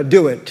Bible, but I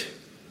do it.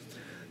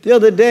 The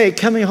other day,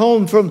 coming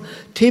home from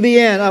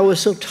TBN, I was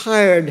so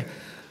tired.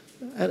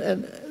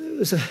 And it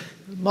was a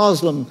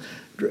Muslim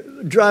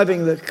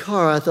driving the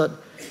car. I thought,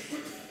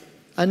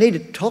 I need to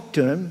talk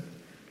to him.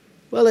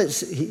 Well,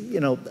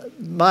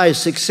 my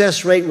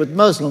success rate with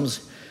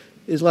Muslims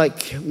is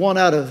like 1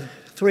 out of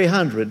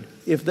 300,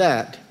 if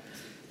that.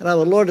 And I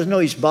thought, Lord, I know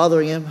he's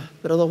bothering him.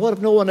 But I thought, what if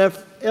no one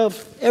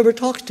ever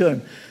talks to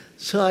him?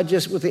 So I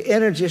just, with the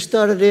energy,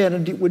 started in.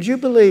 And would you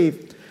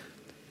believe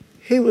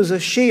he was a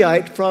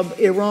Shiite from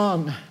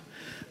Iran?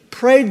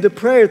 Prayed the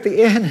prayer at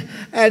the end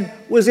and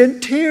was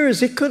in tears.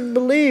 He couldn't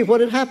believe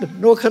what had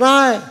happened, nor could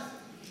I.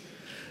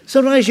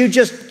 Sometimes you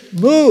just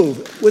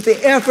move with the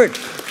effort.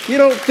 You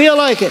don't feel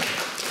like it.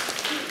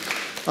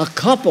 A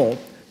couple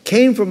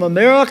came from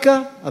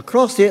America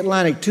across the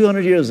Atlantic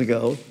 200 years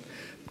ago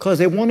because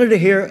they wanted to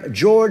hear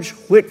George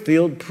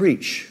Whitefield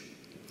preach.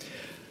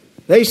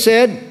 They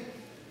said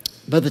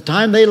by the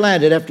time they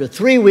landed after a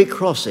 3-week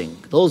crossing,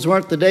 those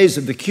weren't the days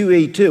of the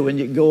QE2 when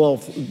you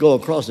go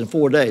across in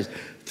 4 days,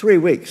 3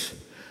 weeks.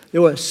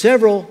 There were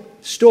several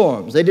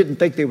storms. They didn't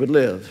think they would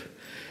live.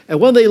 And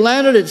when they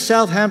landed at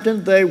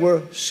Southampton, they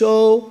were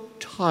so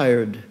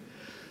tired.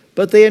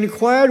 But they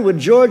inquired, would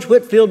George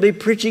Whitefield be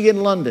preaching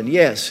in London?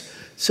 Yes.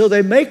 So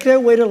they make their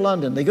way to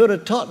London. They go to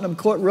Tottenham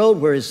Court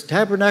Road where his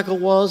tabernacle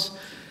was,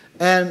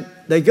 and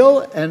they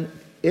go, and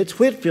it's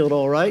Whitefield,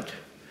 all right.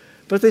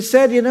 But they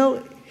said,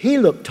 he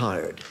looked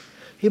tired.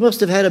 He must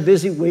have had a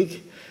busy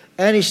week.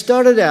 And he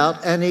started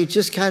out, and he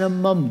just kind of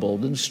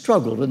mumbled and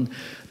struggled, and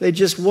they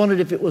just wondered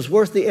if it was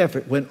worth the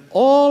effort, when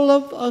all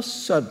of a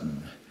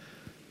sudden,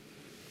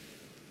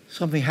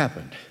 something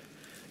happened.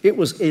 It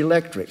was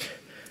electric.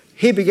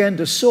 He began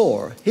to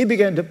soar. He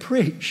began to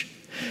preach.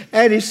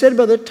 And he said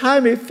by the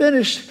time he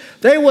finished,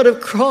 they would have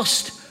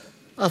crossed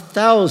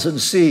 1,000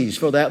 seas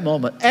for that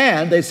moment.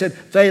 And they said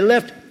they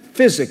left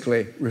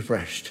physically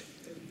refreshed.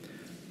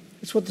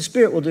 That's what the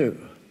Spirit will do.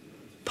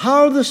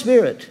 Power of the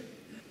Spirit.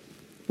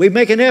 We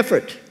make an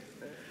effort.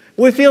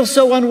 We feel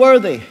so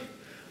unworthy.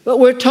 But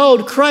we're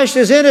told Christ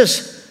is in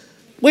us.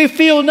 We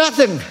feel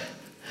nothing.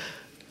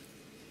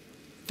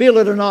 Feel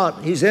it or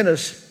not, He's in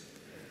us.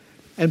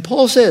 And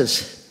Paul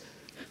says,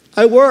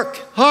 I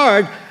work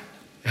hard,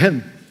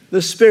 and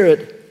the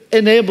Spirit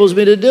enables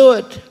me to do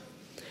it.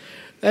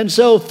 And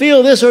so,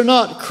 feel this or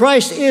not,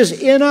 Christ is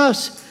in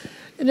us.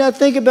 And now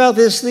think about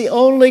this. The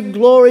only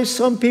glory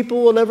some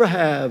people will ever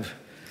have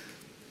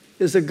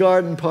is a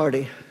garden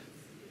party.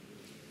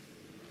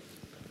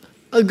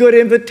 A good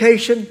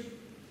invitation.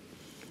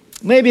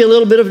 Maybe a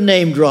little bit of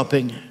name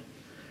dropping.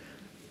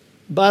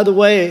 By the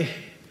way,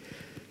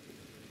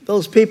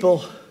 those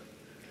people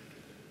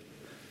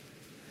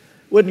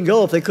wouldn't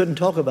go if they couldn't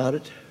talk about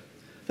it.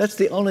 That's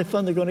the only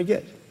fun they're going to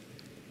get.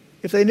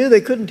 If they knew they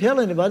couldn't tell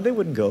anybody, they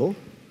wouldn't go.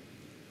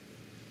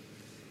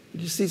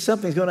 You see,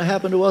 something's going to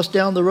happen to us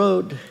down the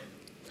road.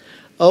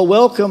 A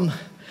welcome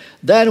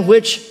than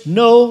which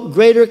no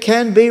greater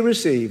can be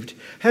received.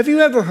 Have you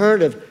ever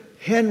heard of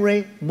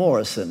Henry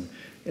Morrison?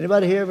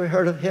 Anybody here ever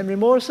heard of Henry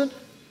Morrison?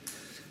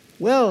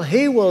 Well,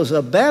 he was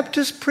a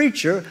Baptist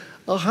preacher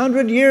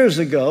 100 years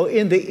ago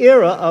in the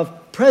era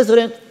of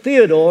President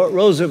Theodore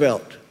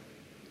Roosevelt.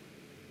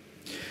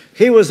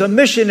 He was a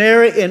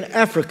missionary in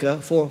Africa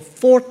for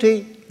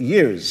 40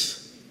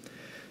 years.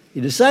 He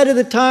decided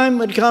the time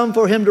had come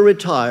for him to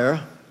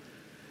retire,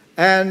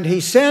 and he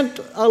sent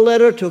a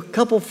letter to a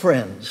couple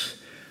friends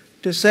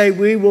to say,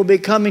 we will be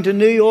coming to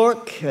New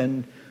York,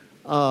 and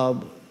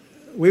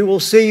we will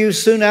see you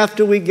soon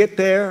after we get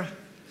there.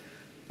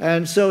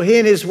 And so he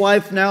and his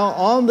wife now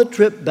on the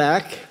trip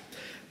back,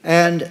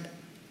 and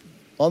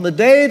on the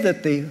day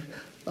that the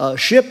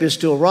ship is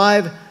to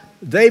arrive,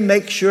 they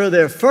make sure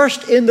they're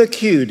first in the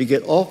queue to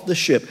get off the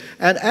ship.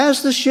 And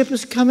as the ship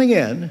is coming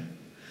in,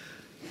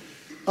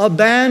 a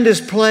band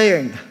is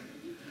playing.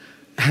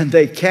 And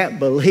they can't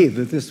believe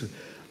that this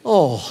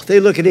was, they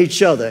look at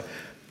each other.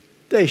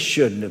 They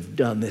shouldn't have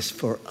done this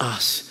for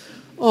us.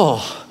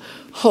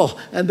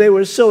 And they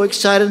were so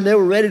excited, and they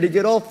were ready to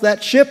get off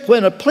that ship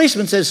when a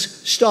policeman says,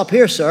 stop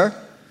here, sir.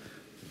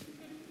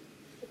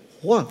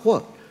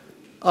 What?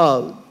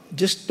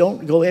 Just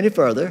don't go any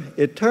further.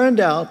 It turned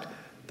out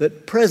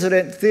that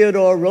President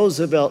Theodore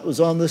Roosevelt was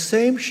on the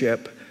same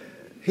ship.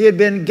 He had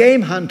been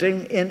game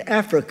hunting in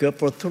Africa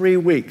for 3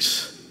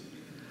 weeks.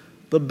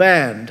 The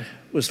band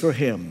was for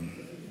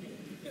him.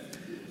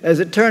 As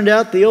it turned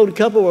out, the old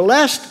couple were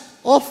last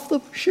off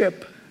the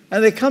ship,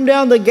 and they come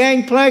down the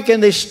gangplank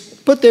and they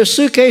put their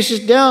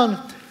suitcases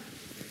down.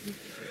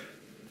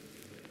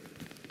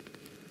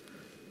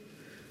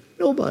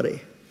 Nobody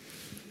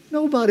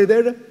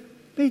there to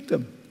meet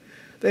them.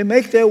 They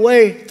make their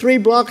way 3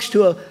 blocks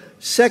to a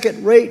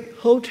second-rate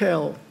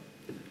hotel.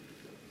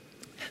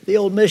 The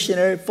old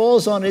missionary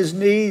falls on his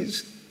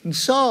knees and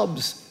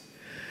sobs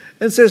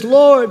and says,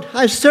 Lord,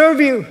 I serve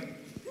you.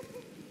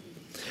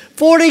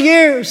 40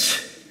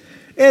 years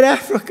in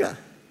Africa.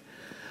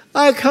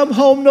 I come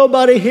home,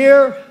 nobody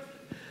here.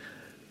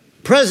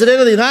 President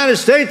of the United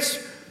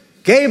States,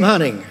 game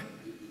hunting.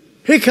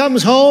 He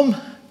comes home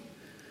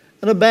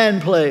and a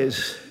band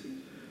plays.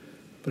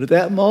 But at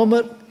that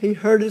moment, he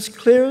heard as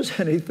clear as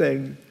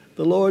anything.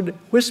 The Lord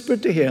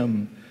whispered to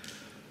him,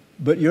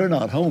 but you're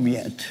not home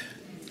yet.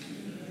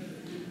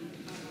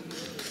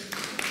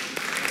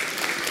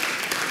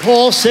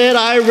 Paul said,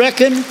 I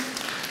reckon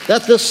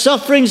that the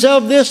sufferings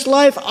of this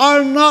life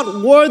are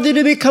not worthy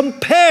to be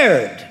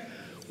compared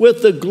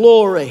with the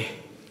glory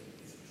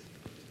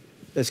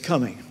that's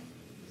coming.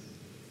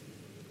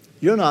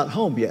 You're not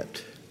home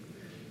yet.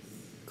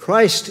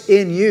 Christ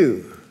in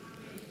you,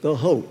 the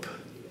hope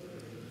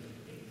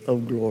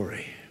of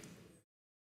glory.